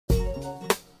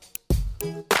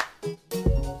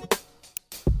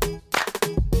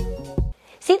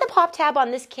pop tab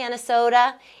on this can of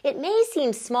soda? It may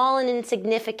seem small and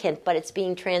insignificant, but it's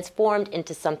being transformed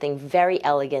into something very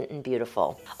elegant and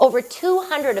beautiful. Over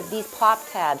 200 of these pop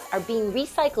tabs are being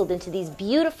recycled into these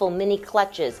beautiful mini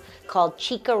clutches called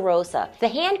Chica Rosa. The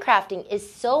handcrafting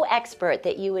is so expert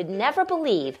that you would never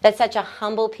believe that such a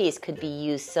humble piece could be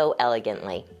used so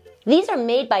elegantly. These are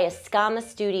made by Escama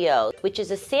Studios, which is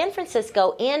a San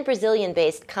Francisco and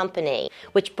Brazilian-based company,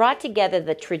 which brought together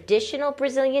the traditional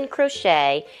Brazilian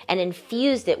crochet and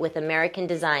infused it with American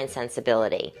design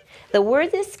sensibility. The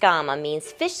word Escama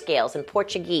means fish scales in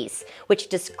Portuguese, which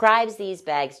describes these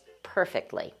bags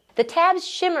perfectly. The tabs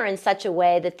shimmer in such a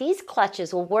way that these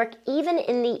clutches will work even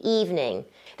in the evening.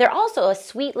 They're also a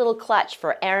sweet little clutch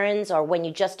for errands or when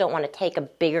you just don't want to take a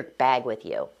bigger bag with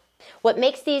you. What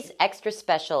makes these extra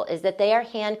special is that they are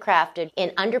handcrafted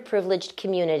in underprivileged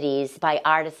communities by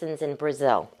artisans in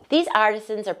Brazil. These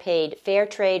artisans are paid fair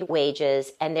trade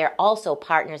wages, and they're also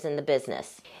partners in the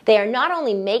business. They are not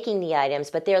only making the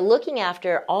items, but they're looking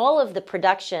after all of the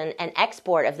production and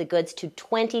export of the goods to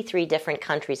 23 different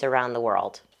countries around the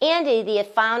world. Andy, the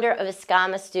founder of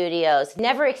Escama Studios,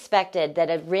 never expected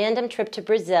that a random trip to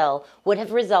Brazil would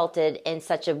have resulted in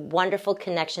such a wonderful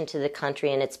connection to the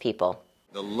country and its people.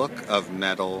 The look of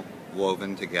metal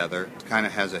woven together kind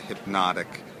of has a hypnotic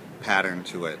pattern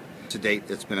to it. To date,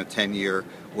 it's been a 10-year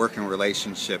working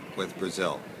relationship with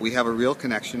Brazil. We have a real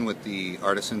connection with the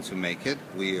artisans who make it.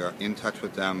 We are in touch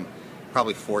with them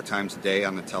probably 4 times a day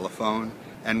on the telephone,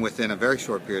 and within a very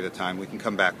short period of time we can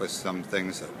come back with some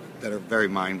things that are very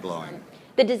mind-blowing.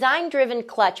 The design-driven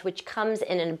clutch, which comes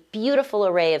in a beautiful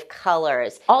array of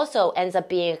colors, also ends up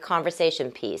being a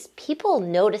conversation piece. People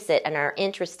notice it and are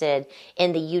interested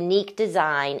in the unique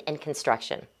design and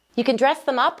construction. You can dress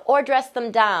them up or dress them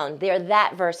down. They're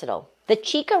that versatile. The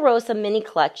Chica Rosa mini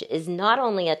clutch is not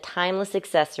only a timeless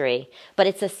accessory, but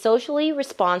it's a socially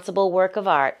responsible work of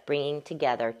art bringing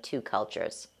together 2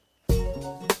 cultures.